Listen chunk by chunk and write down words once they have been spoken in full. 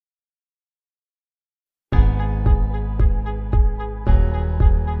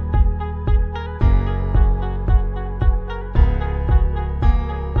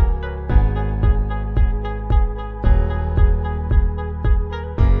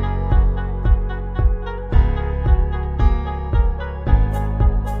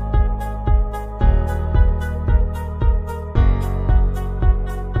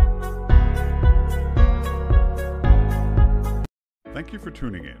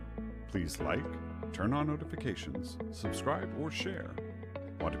tuning in. Please like, turn on notifications, subscribe, or share.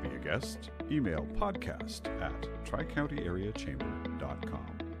 Want to be a guest? Email podcast@tricountyareachamber.com.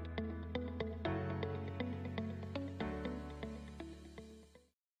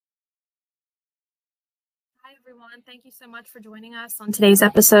 Hi, everyone. Thank you so much for joining us on today's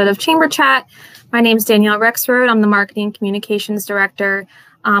episode of Chamber Chat. My name is Danielle Rexroad. I'm the Marketing Communications Director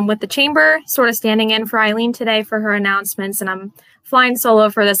with the Chamber, sort of standing in for Eileen today for her announcements, and I'm flying solo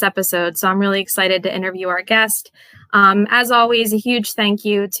for this episode, so I'm really excited to interview our guest. As always, a huge thank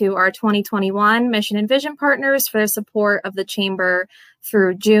you to our 2021 Mission and Vision partners for the support of the Chamber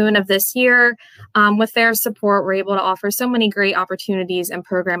through June of this year. With their support, we're able to offer so many great opportunities and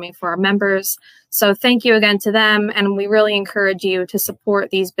programming for our members. So thank you again to them, and we really encourage you to support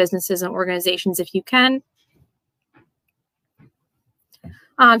these businesses and organizations if you can.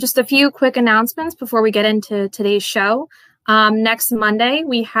 Just a few quick announcements before we get into today's show. Next Monday,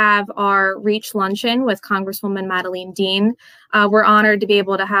 we have our Reach Luncheon with Congresswoman Madeleine Dean. We're honored to be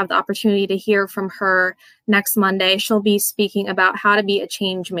able to have the opportunity to hear from her next Monday. She'll be speaking about how to be a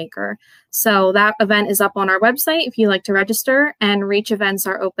change maker. So that event is up on our website if you'd like to register, and Reach events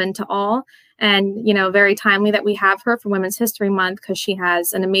are open to all. And, you know, very timely that we have her for Women's History Month because she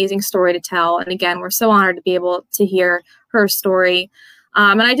has an amazing story to tell. And again, we're so honored to be able to hear her story.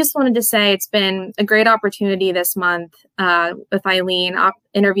 And I just wanted to say it's been a great opportunity this month with Eileen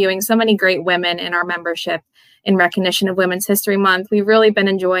interviewing so many great women in our membership in recognition of Women's History Month. We've really been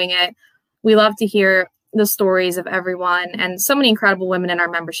enjoying it. We love to hear the stories of everyone and so many incredible women in our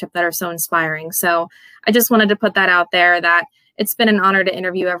membership that are so inspiring. So I just wanted to put that out there that it's been an honor to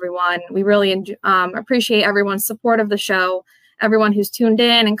interview everyone. We really appreciate everyone's support of the show, everyone who's tuned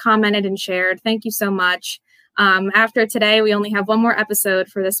in and commented and shared. Thank you so much. After today, we only have one more episode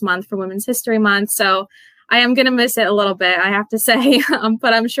for this month for Women's History Month. So I am going to miss it a little bit, I have to say,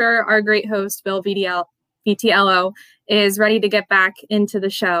 but I'm sure our great host, Bill Vitiello, is ready to get back into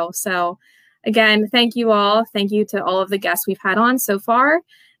the show. So again, thank you all. Thank you to all of the guests we've had on so far.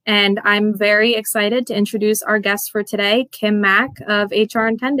 And I'm very excited to introduce our guest for today, Kim Mack of HR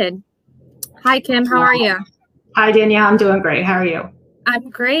Intended. Hi, Kim. How are you? Hi, Danielle. I'm doing great. How are you? I'm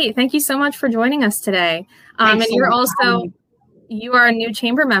great. Thank you so much for joining us today. And you're also, you are a new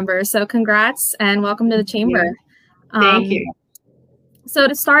Chamber member, so congrats and welcome to the Chamber. Thank you. So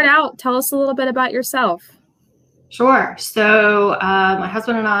to start out, tell us a little bit about yourself. Sure. So my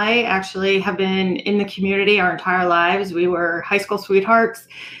husband and I actually have been in the community our entire lives. We were high school sweethearts,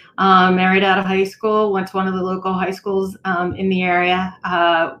 married out of high school, went to one of the local high schools in the area.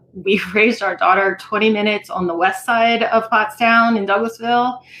 We raised our daughter 20 minutes on the west side of Pottstown in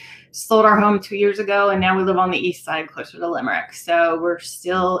Douglasville. Sold our home 2 years ago, and now we live on the east side, closer to Limerick. So we're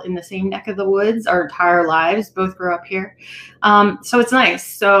still in the same neck of the woods our entire lives. Both grew up here. So it's nice.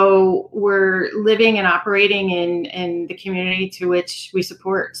 So we're living and operating in the community to which we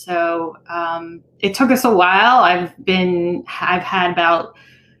support. So it took us a while. I've had about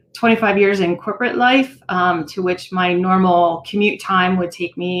 25 years in corporate life, to which my normal commute time would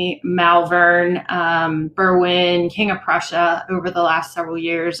take me Malvern, Berwyn, King of Prussia over the last several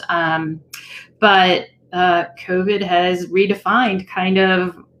years. But COVID has redefined kind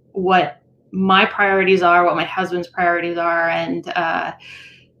of what my priorities are, what my husband's priorities are, and,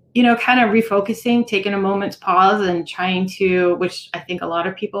 kind of refocusing, taking a moment's pause and trying to, which I think a lot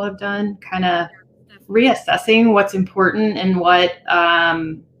of people have done, kind of reassessing what's important and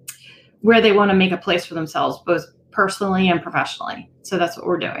where they want to make a place for themselves, both personally and professionally. So that's what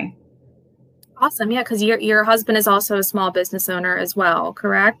we're doing. Awesome. Yeah, because your husband is also a small business owner as well,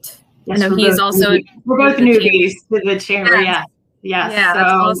 correct? Yes, I know he's also we're both newbies to the Chamber. Yes. Yes. Yeah, so,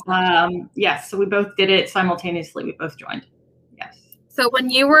 that's awesome. Yes. So we both did it simultaneously. We both joined. Yes. So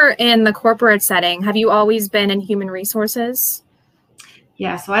when you were in the corporate setting, have you always been in human resources?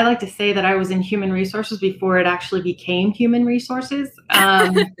 Yeah, so I like to say that I was in human resources before it actually became human resources.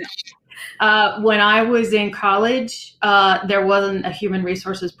 When I was in college, there wasn't a human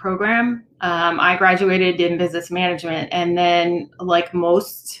resources program. I graduated in business management, and then like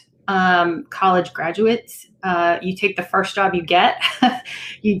most college graduates, you take the first job you get.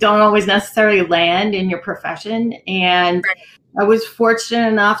 You don't always necessarily land in your profession. And I was fortunate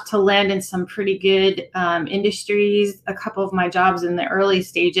enough to land in some pretty good industries. A couple of my jobs in the early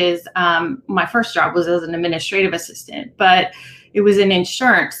stages, my first job was as an administrative assistant, but it was in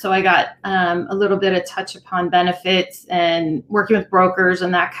insurance. So I got a little bit of touch upon benefits and working with brokers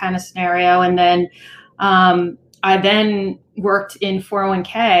and that kind of scenario. And then I then worked in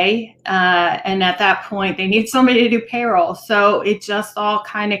 401k, and at that point, they need somebody to do payroll. So it just all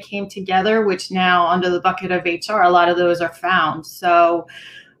kind of came together, which now under the bucket of HR, a lot of those are found. So,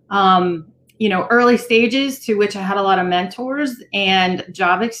 early stages to which I had a lot of mentors and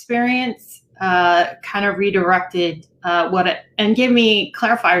job experience kind of redirected and gave me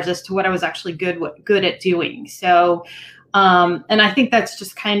clarifiers as to what I was actually good at doing. So, and I think that's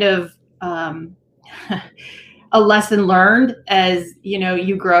just kind of a lesson learned as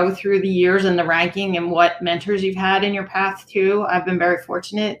you grow through the years and the ranking and what mentors you've had in your path too. I've been very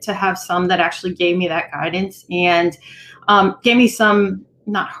fortunate to have some that actually gave me that guidance and gave me some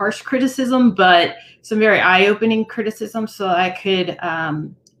not harsh criticism, but some very eye-opening criticism, so I could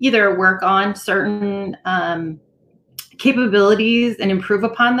either work on certain capabilities and improve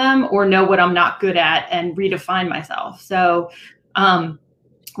upon them, or know what I'm not good at and redefine myself. So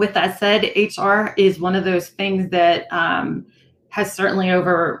with that said, HR is one of those things that has certainly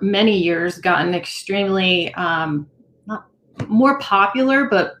over many years gotten extremely not more popular,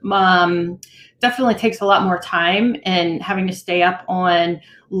 but definitely takes a lot more time and having to stay up on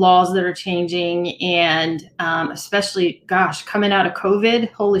laws that are changing. And especially, gosh, coming out of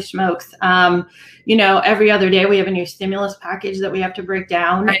COVID, holy smokes. Every other day we have a new stimulus package that we have to break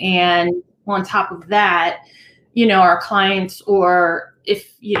down. Right. And on top of that, our clients, or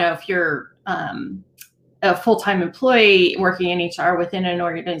if you're a full-time employee working in HR within an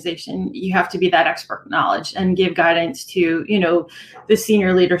organization, you have to be that expert knowledge and give guidance to, the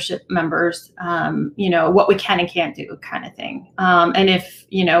senior leadership members, what we can and can't do kind of thing. And if,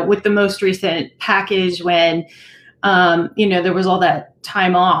 with the most recent package, when, there was all that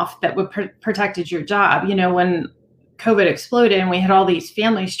time off that would protected your job, when COVID exploded and we had all these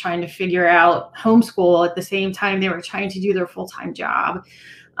families trying to figure out homeschool at the same time they were trying to do their full-time job.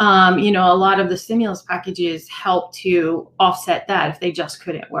 A lot of the stimulus packages help to offset that if they just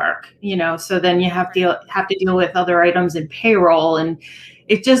couldn't work, so then you have to deal with other items in payroll, and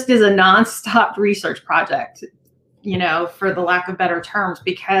it just is a nonstop research project, for the lack of better terms,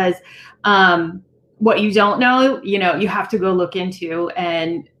 because what you don't know, you have to go look into.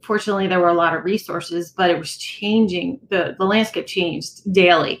 And fortunately, there were a lot of resources, but it was changing. The landscape changed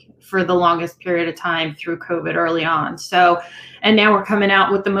daily for the longest period of time through COVID early on. So, and now we're coming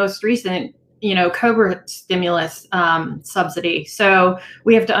out with the most recent, COBRA stimulus subsidy. So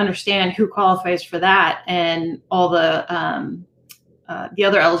we have to understand who qualifies for that and all the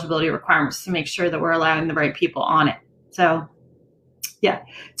other eligibility requirements to make sure that we're allowing the right people on it. So yeah,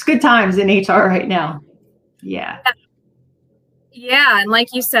 it's good times in HR right now. Yeah. Yeah. And like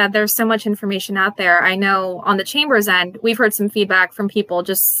you said, there's so much information out there. I know on the Chamber's end, we've heard some feedback from people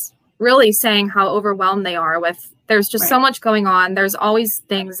just really saying how overwhelmed they are with, there's just so much going on. There's always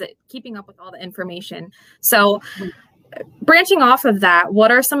things that keeping up with all the information. So branching off of that,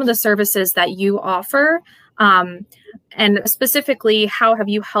 what are some of the services that you offer? And specifically, how have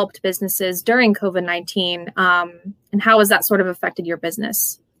you helped businesses during COVID-19? And how has that sort of affected your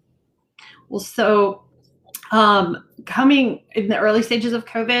business? Well, so coming in the early stages of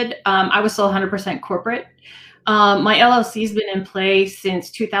COVID, I was still 100% corporate. My LLC's been in place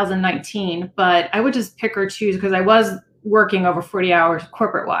since 2019, but I would just pick or choose because I was working over 40 hours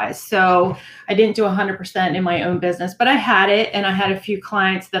corporate wise. So I didn't do 100% in my own business, but I had it. And I had a few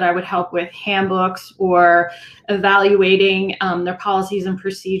clients that I would help with handbooks or evaluating their policies and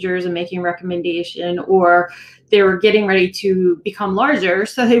procedures and making recommendation, or they were getting ready to become larger.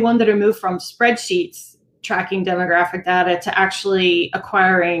 So they wanted to move from spreadsheets tracking demographic data to actually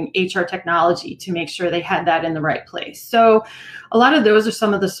acquiring HR technology to make sure they had that in the right place. So a lot of those are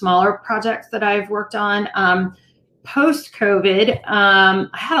some of the smaller projects that I've worked on. Post-COVID, I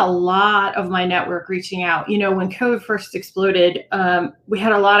had a lot of my network reaching out. When COVID first exploded, we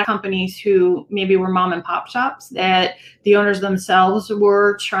had a lot of companies who maybe were mom and pop shops that the owners themselves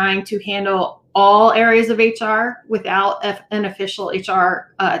were trying to handle all areas of HR without an official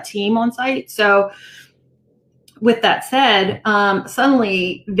HR team on site. So with that said,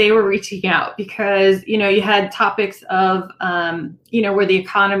 suddenly they were reaching out because, you had topics of, where the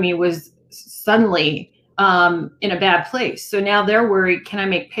economy was suddenly in a bad place. So now they're worried, can I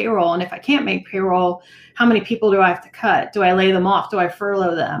make payroll? And if I can't make payroll, how many people do I have to cut? Do I lay them off? Do I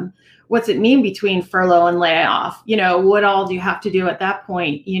furlough them? What's it mean between furlough and layoff? What all do you have to do at that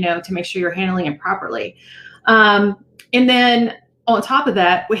point, to make sure you're handling it properly? And then on top of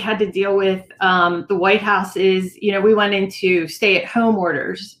that, we had to deal with the White House's, we went into stay-at-home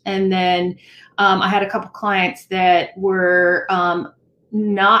orders. And then I had a couple clients that were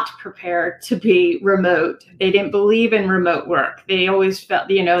not prepared to be remote. They didn't believe in remote work. They always felt,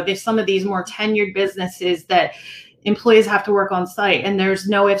 there's some of these more tenured businesses that employees have to work on site, and there's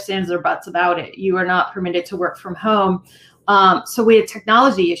no ifs, ands, or buts about it. You are not permitted to work from home. So we had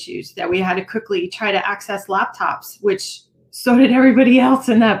technology issues that we had to quickly try to access laptops, which so did everybody else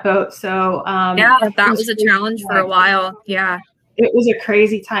in that boat. So yeah, that was a challenge for a while. Yeah. It was a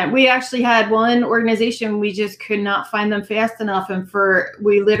crazy time. We actually had one organization, we just could not find them fast enough. And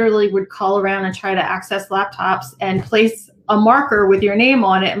we literally would call around and try to access laptops and place a marker with your name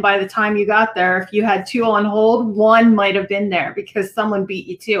on it. And by the time you got there, if you had 2 on hold, 1 might have been there because someone beat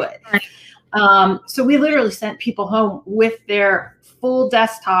you to it. Right. So we literally sent people home with their full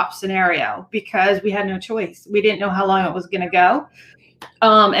desktop scenario because we had no choice. We didn't know how long it was going to go.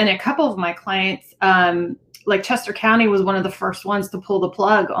 And a couple of my clients, like Chester County was one of the first ones to pull the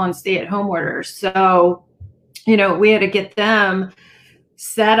plug on stay-at-home orders. So, we had to get them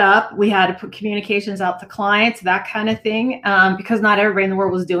set up. We had to put communications out to clients, that kind of thing, because not everybody in the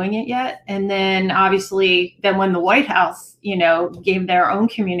world was doing it yet. And then obviously, when the White House, gave their own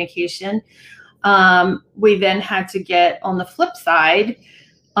communication, we then had to get on the flip side,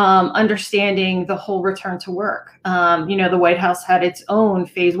 understanding the whole return to work. The White House had its own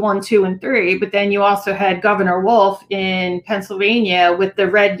phase 1, 2, and 3, but then you also had Governor Wolf in Pennsylvania with the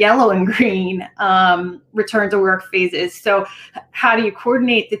red, yellow, and green return to work phases. So how do you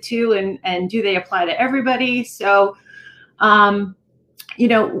coordinate the two, and do they apply to everybody? So, coming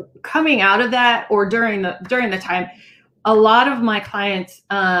out of that, or during the time, a lot of my clients,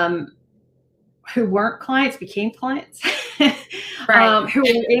 who weren't clients became clients, right. Who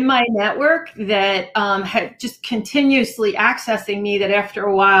were in my network that had just continuously accessing me, that after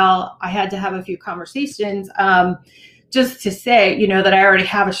a while I had to have a few conversations just to say, that I already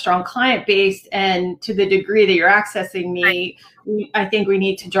have a strong client base, and to the degree that you're accessing me, I think we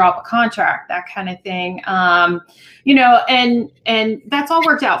need to drop a contract, that kind of thing. And that's all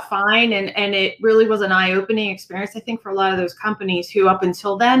worked out fine. And it really was an eye-opening experience, I think, for a lot of those companies who up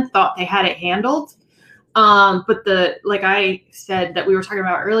until then thought they had it handled. But like I said, that we were talking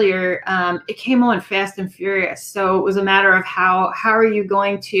about earlier, it came on fast and furious. So it was a matter of how are you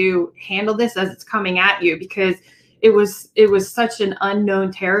going to handle this as it's coming at you? Because it was such an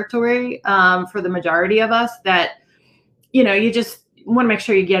unknown territory for the majority of us that, you just want to make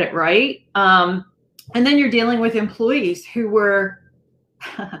sure you get it right. And then you're dealing with employees who were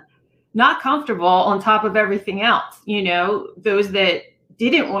not comfortable on top of everything else. Those that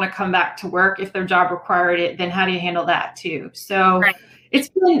didn't want to come back to work if their job required it, then how do you handle that too? So right. It's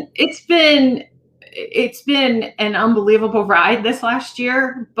been an unbelievable ride this last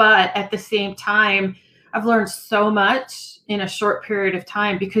year, but at the same time, I've learned so much in a short period of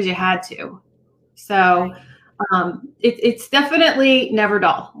time because you had to. So it's definitely never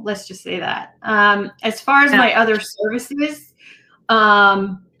dull. Let's just say that. As far as my other services,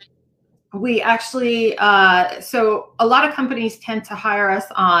 we actually, so a lot of companies tend to hire us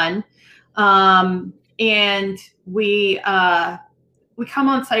on, and we come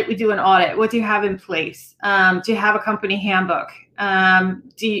on site, we do an audit. What do you have in place? Do you have a company handbook? How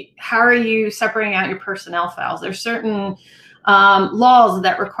are you separating out your personnel files? There's certain laws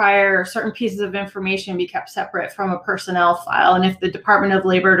that require certain pieces of information be kept separate from a personnel file. And if the Department of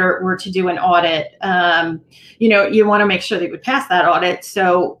Labor were to do an audit, you want to make sure they would pass that audit.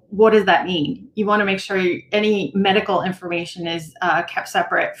 So what does that mean? You want to make sure any medical information is kept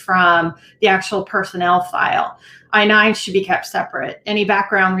separate from the actual personnel file. I-9 should be kept separate. Any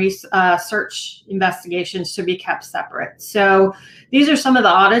background research investigations should be kept separate. So these are some of the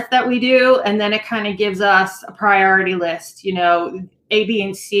audits that we do. And then it kind of gives us a priority list, A, B,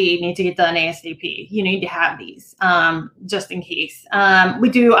 and C need to get done ASAP. You need to have these just in case. We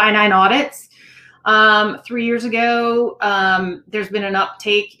do I-9 audits. 3 years ago, there's been an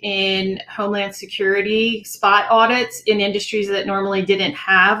uptake in Homeland Security spot audits in industries that normally didn't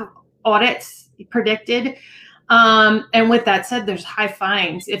have audits predicted. And with that said, there's high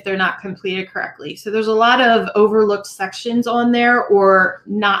fines if they're not completed correctly. So there's a lot of overlooked sections on there, or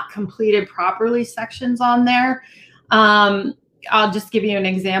not completed properly sections on there. I'll just give you an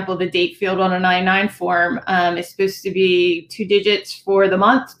example. The date field on an I-9 form is supposed to be 2 digits for the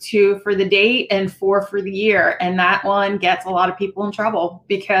month, 2 for the date, and 4 for the year. And that one gets a lot of people in trouble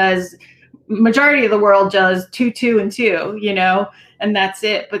because majority of the world does 2, 2, and 2, and that's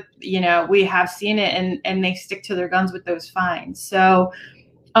it. But, we have seen it, and they stick to their guns with those fines. So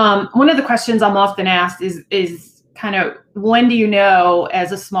one of the questions I'm often asked is kind of, when do you know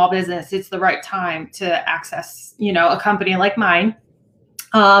as a small business it's the right time to access, a company like mine?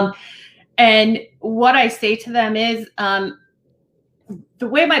 And what I say to them is, the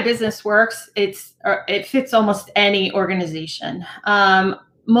way my business works, it fits almost any organization.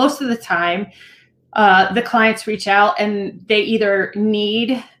 Most of the time, the clients reach out and they either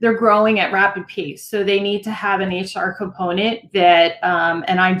they're growing at rapid pace. So they need to have an HR component that,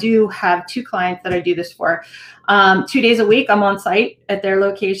 and I do have 2 clients that I do this for. 2 days a week, I'm on site at their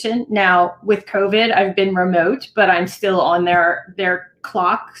location. Now with COVID, I've been remote, but I'm still on their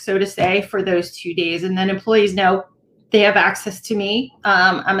clock, so to say, for those 2 days. And then employees know they have access to me.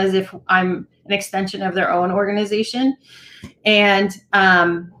 I'm as if I'm an extension of their own organization. And,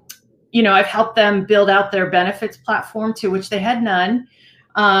 I've helped them build out their benefits platform, to which they had none,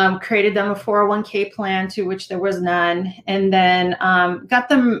 created them a 401k plan to which there was none, and then got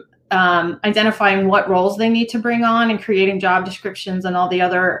them identifying what roles they need to bring on and creating job descriptions and all the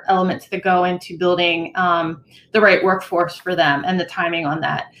other elements that go into building the right workforce for them and the timing on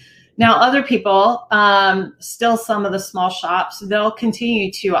that. Now, other people, still some of the small shops, they'll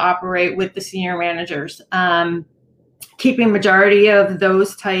continue to operate with the senior managers, keeping majority of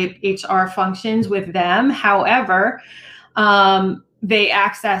those type HR functions with them. However, they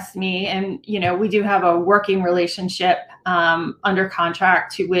access me, and we do have a working relationship under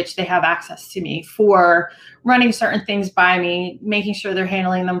contract, to which they have access to me for running certain things by me, making sure they're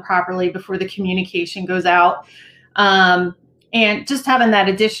handling them properly before the communication goes out. And just having that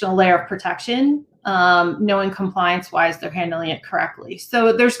additional layer of protection, knowing compliance-wise they're handling it correctly.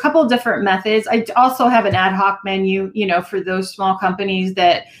 So there's a couple of different methods. I also have an ad hoc menu, for those small companies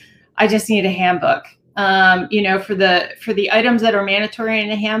that I just need a handbook. For the items that are mandatory in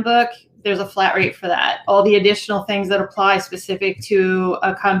a handbook, there's a flat rate for that. All the additional things that apply specific to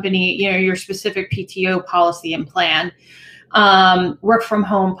a company, your specific PTO policy and plan. Work from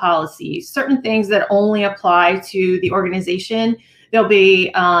home policies, certain things that only apply to the organization, there'll be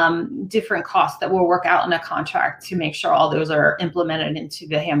different costs that we'll work out in a contract to make sure all those are implemented into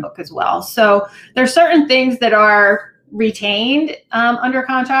the handbook as well. So there's certain things that are retained under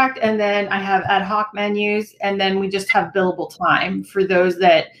contract, and then I have ad hoc menus, and then we just have billable time for those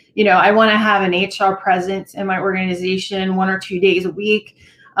that, I want to have an HR presence in my organization 1 or 2 days a week.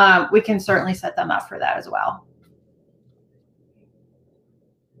 We can certainly set them up for that as well.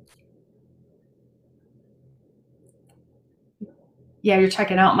 Yeah, you're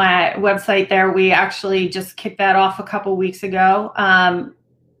checking out my website there. We actually just kicked that off a couple weeks ago.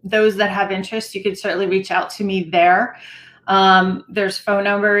 Those that have interest, you can certainly reach out to me there. There's phone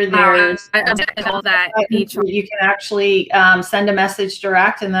number. There's all that. You can actually send a message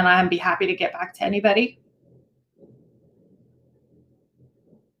direct, and then I'd be happy to get back to anybody.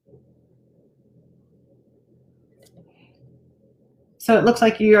 So it looks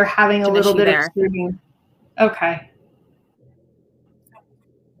like you're having a little bit of streaming. Okay.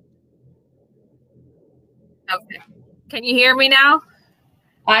 Okay. Can you hear me now?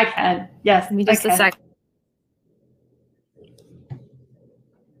 I can. Yes. Give me just a second.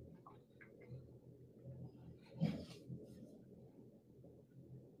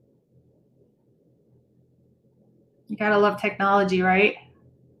 You gotta love technology, right?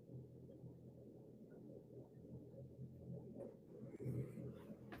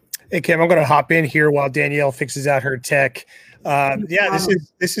 Hey, Kim, I'm going to hop in here while Danielle fixes out her tech. Yeah,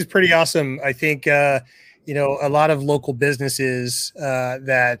 this is pretty awesome. I think a lot of local businesses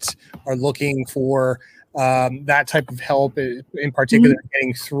that are looking for that type of help, in particular,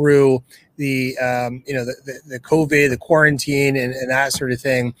 getting through the the COVID, the quarantine, and that sort of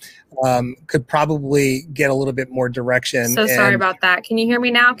thing, could probably get a little bit more direction. So sorry about that. Can you hear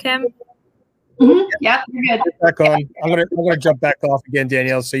me now, Kim? Mm-hmm. Yeah, you're good. Back on. I'm gonna jump back off again,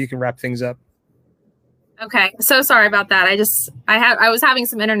 Danielle, so you can wrap things up. Okay, so sorry about that. I was having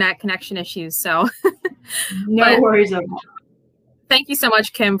some internet connection issues, so no worries at all. Thank you so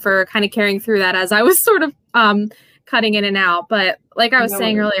much, Kim, for kind of carrying through that as I was sort of cutting in and out. But like I was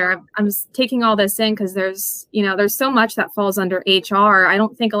saying earlier, I'm taking all this in because there's so much that falls under HR. I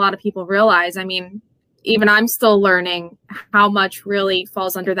don't think a lot of people realize. I mean, even I'm still learning how much really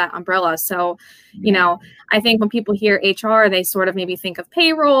falls under that umbrella. So, I think when people hear HR, they sort of maybe think of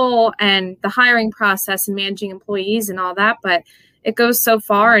payroll and the hiring process and managing employees and all that. But it goes so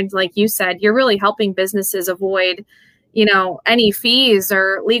far. And like you said, you're really helping businesses avoid, any fees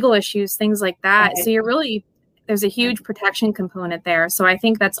or legal issues, things like that. Right. So there's a huge protection component there. So I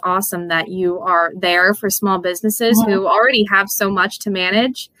think that's awesome that you are there for small businesses who already have so much to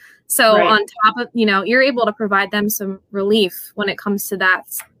manage. So on top of, you're able to provide them some relief when it comes to that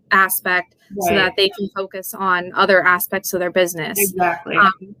aspect so that they can focus on other aspects of their business. Exactly.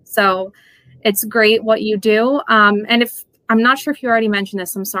 So it's great what you do. And if I'm not sure if you already mentioned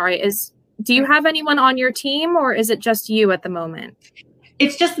this, I'm sorry, Do you have anyone on your team, or is it just you at the moment?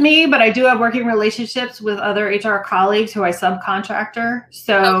 It's just me, but I do have working relationships with other HR colleagues who I subcontractor.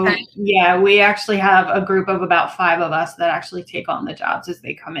 So yeah, we actually have a group of about 5 of us that actually take on the jobs as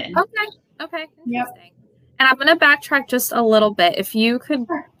they come in. Okay. Interesting. And I'm going to backtrack just a little bit. If you could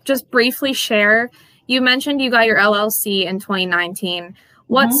just briefly share, you mentioned you got your LLC in 2019.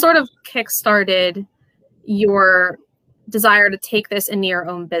 What sort of kickstarted your desire to take this into your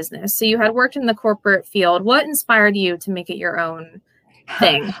own business? So you had worked in the corporate field. What inspired you to make it your own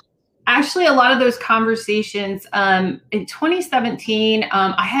thing? Actually, a lot of those conversations in 2017,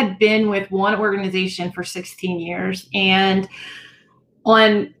 I had been with one organization for 16 years. And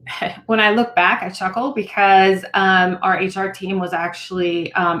when I look back, I chuckle because our HR team was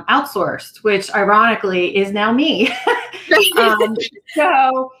actually outsourced, which ironically is now me.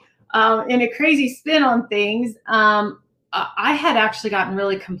 So in a crazy spin on things, I had actually gotten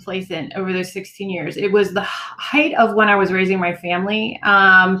really complacent over those 16 years. It was the height of when I was raising my family.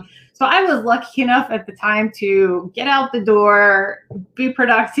 So I was lucky enough at the time to get out the door, be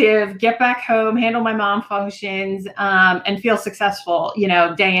productive, get back home, handle my mom functions, and feel successful,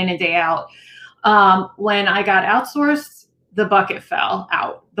 day in and day out. When I got outsourced, the bucket fell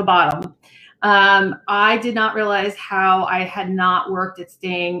out the bottom. I did not realize how I had not worked at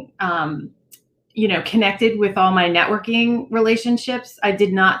staying connected with all my networking relationships. I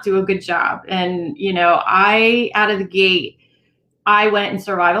did not do a good job. And, out of the gate, I went in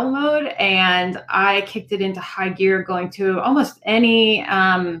survival mode and I kicked it into high gear, going to almost any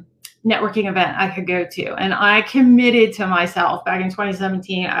networking event I could go to. And I committed to myself back in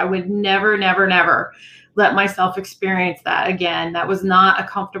 2017, I would never, never, never let myself experience that again. That was not a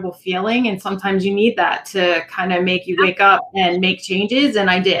comfortable feeling. And sometimes you need that to kind of make you wake up and make changes. And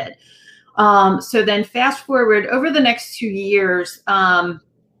I did. So then fast forward over the next 2 years, I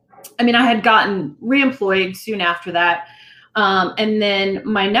had gotten reemployed soon after that. And then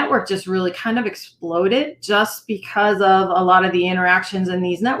my network just really kind of exploded just because of a lot of the interactions in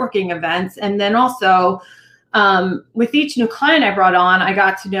these networking events. And then also with each new client I brought on, I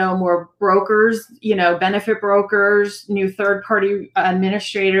got to know more brokers, benefit brokers, new third-party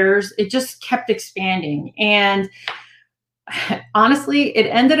administrators. It just kept expanding. And honestly, it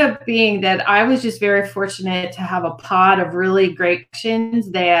ended up being that I was just very fortunate to have a pod of really great connections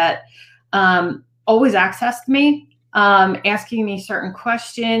that always accessed me, asking me certain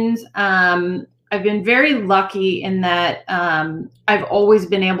questions. I've been very lucky in that I've always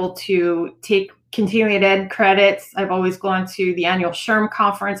been able to take continuing ed credits. I've always gone to the annual SHRM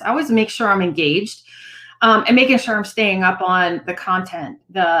conference. I always make sure I'm engaged. And making sure I'm staying up on the content,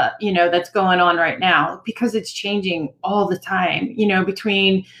 that's going on right now, because it's changing all the time,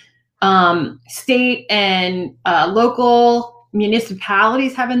 between state and local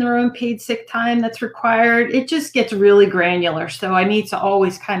municipalities having their own paid sick time that's required. It just gets really granular. So I need to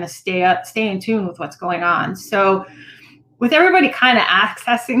always kind of stay in tune with what's going on. So with everybody kind of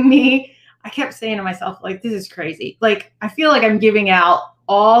accessing me, I kept saying to myself, like, this is crazy. Like, I feel like I'm giving out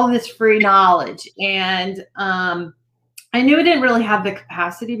all this free knowledge. And I knew I didn't really have the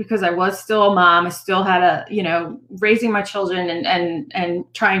capacity because I was still a mom. I still had raising my children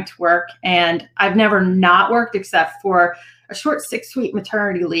and trying to work. And I've never not worked except for a short 6-week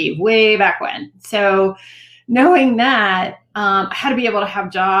maternity leave way back when. So knowing that, I had to be able to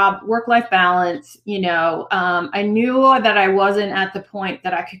have job, work-life balance. I knew that I wasn't at the point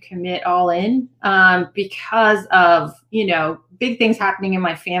that I could commit all in because of, big things happening in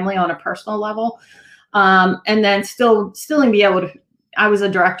my family on a personal level. And then still be able to, I was a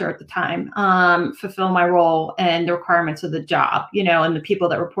director at the time, fulfill my role and the requirements of the job, and the people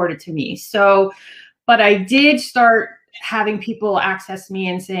that reported to me. So, but I did start having people access me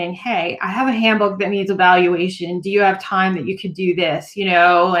and saying, hey, I have a handbook that needs evaluation. Do you have time that you could do this,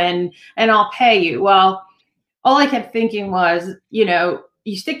 and I'll pay you. Well, all I kept thinking was,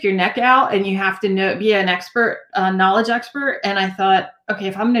 you stick your neck out and you have to be an expert, a knowledge expert. And I thought, okay,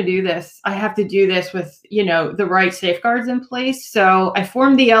 if I'm going to do this, I have to do this with, the right safeguards in place. So I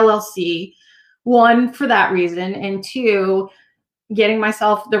formed the LLC, 1, for that reason, and 2, getting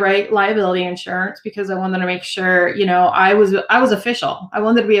myself the right liability insurance because I wanted to make sure, I was official. I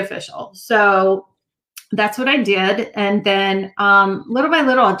wanted to be official. So that's what I did. And then little by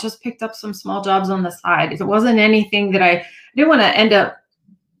little, I just picked up some small jobs on the side. It wasn't anything that I didn't want to end up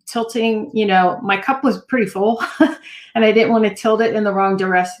tilting, my cup was pretty full and I didn't want to tilt it in the wrong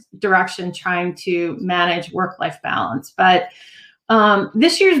direction trying to manage work-life balance. But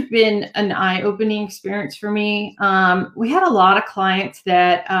this year's been an eye-opening experience for me. We had a lot of clients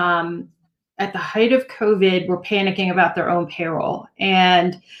that at the height of COVID were panicking about their own payroll.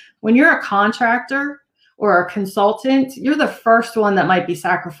 And when you're a contractor or a consultant, you're the first one that might be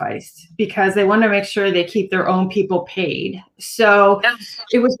sacrificed because they want to make sure they keep their own people paid. So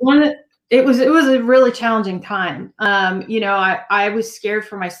it was it was a really challenging time. I was scared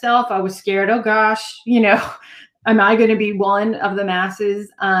for myself. I was scared, oh gosh, am I going to be one of the masses?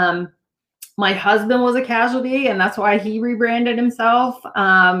 My husband was a casualty, and that's why he rebranded himself.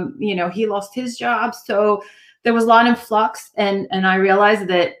 He lost his job. So there was a lot in flux. And I realized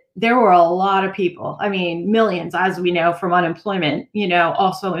that there were a lot of people, I mean, millions, as we know, from unemployment,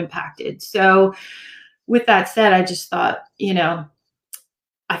 also impacted. So with that said, I just thought,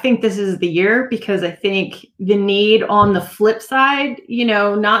 I think this is the year, because I think the need on the flip side,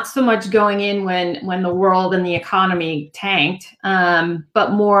 not so much going in when the world and the economy tanked,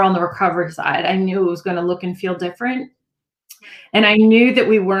 but more on the recovery side. I knew it was going to look and feel different. And I knew that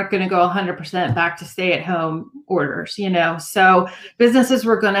we weren't going to go 100% back to stay-at-home orders, So businesses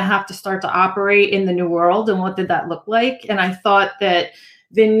were going to have to start to operate in the new world. And what did that look like? And I thought that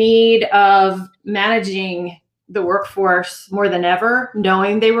the need of managing the workforce more than ever,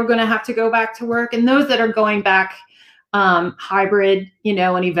 knowing they were going to have to go back to work, and those that are going back hybrid,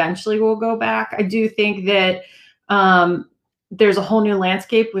 and eventually will go back. I do think that there's a whole new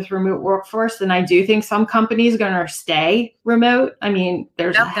landscape with remote workforce, and I do think some companies are going to stay remote. I mean,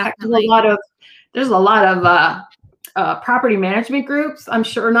 there's a lot of property management groups, I'm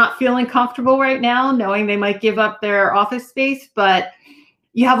sure, not feeling comfortable right now, knowing they might give up their office space, but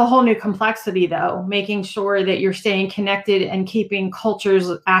you have a whole new complexity, though, making sure that you're staying connected and keeping cultures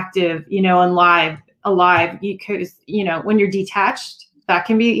active, and alive. Because, when you're detached, that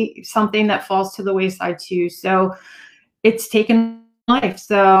can be something that falls to the wayside too. So it's taken life.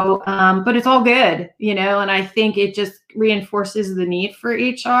 So, but it's all good, and I think it just reinforces the need for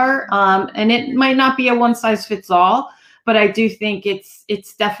HR. And it might not be a one size fits all, but I do think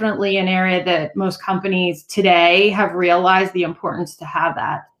it's definitely an area that most companies today have realized the importance to have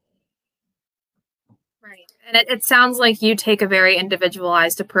that. Right. And it sounds like you take a very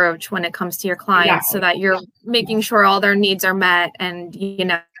individualized approach when it comes to your clients, so that you're making sure all their needs are met. And,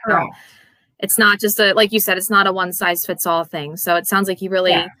 Correct. It's not just like you said, it's not a one size fits all thing. So it sounds like you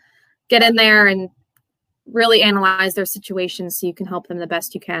really get in there and really analyze their situation so you can help them the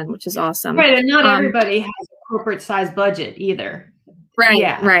best you can, which is awesome. Right. And not everybody has a corporate size budget either. Right.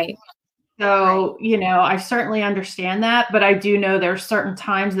 Yeah. Right. So, I certainly understand that, but I do know there are certain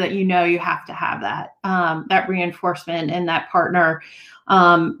times that, you have to have that reinforcement and that partner,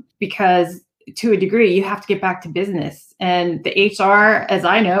 because to a degree, you have to get back to business, and the HR, as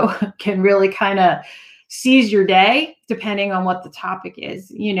I know, can really kind of seize your day depending on what the topic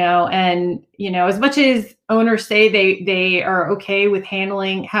is, and, as much as owners say they are okay with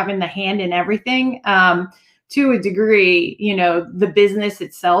having the hand in everything, to a degree, the business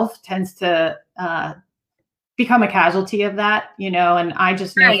itself tends to become a casualty of that, and I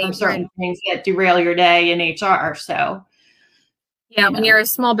just know from certain things that derail your day in HR. So, when you're a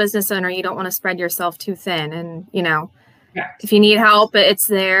small business owner, you don't want to spread yourself too thin, and, if you need help, it's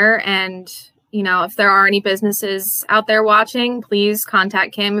there. And, if there are any businesses out there watching, please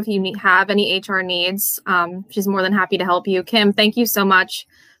contact Kim if you have any HR needs. She's more than happy to help you. Kim, thank you so much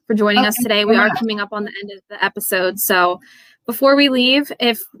for joining us today. We are coming up on the end of the episode. So before we leave,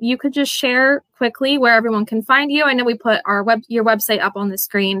 if you could just share quickly where everyone can find you. I know we put your website up on the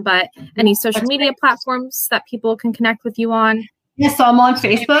screen, but any social media platforms that people can connect with you on? Yes, so I'm on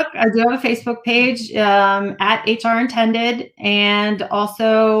Facebook. I do have a Facebook page at HR Intended, and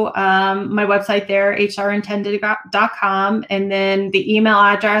also my website there, hrintended.com. And then the email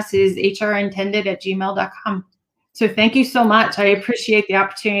address is hrintended@gmail.com. So thank you so much. I appreciate the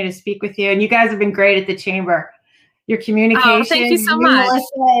opportunity to speak with you. And you guys have been great at the Chamber. Your communication, thank you so much. Melissa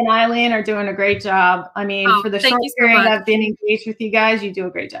and Eileen are doing a great job. I mean, for the short period I've been engaged with you guys, you do a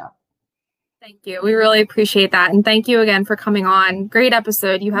great job. Thank you. We really appreciate that. And thank you again for coming on. Great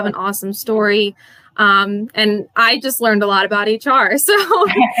episode. You have an awesome story. And I just learned a lot about HR. So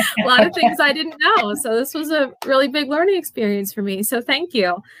a lot of things I didn't know. So this was a really big learning experience for me. So thank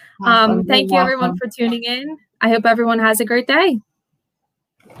you. Awesome. Thank you everyone for tuning in. I hope everyone has a great day.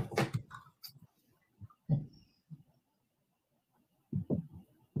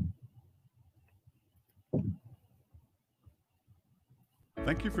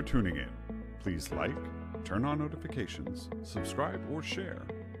 Thank you for tuning in. Please like, turn on notifications, subscribe, or share.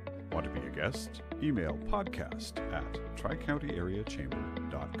 Want to be a guest? Email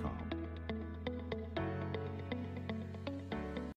podcast@tricountyareachamber.com.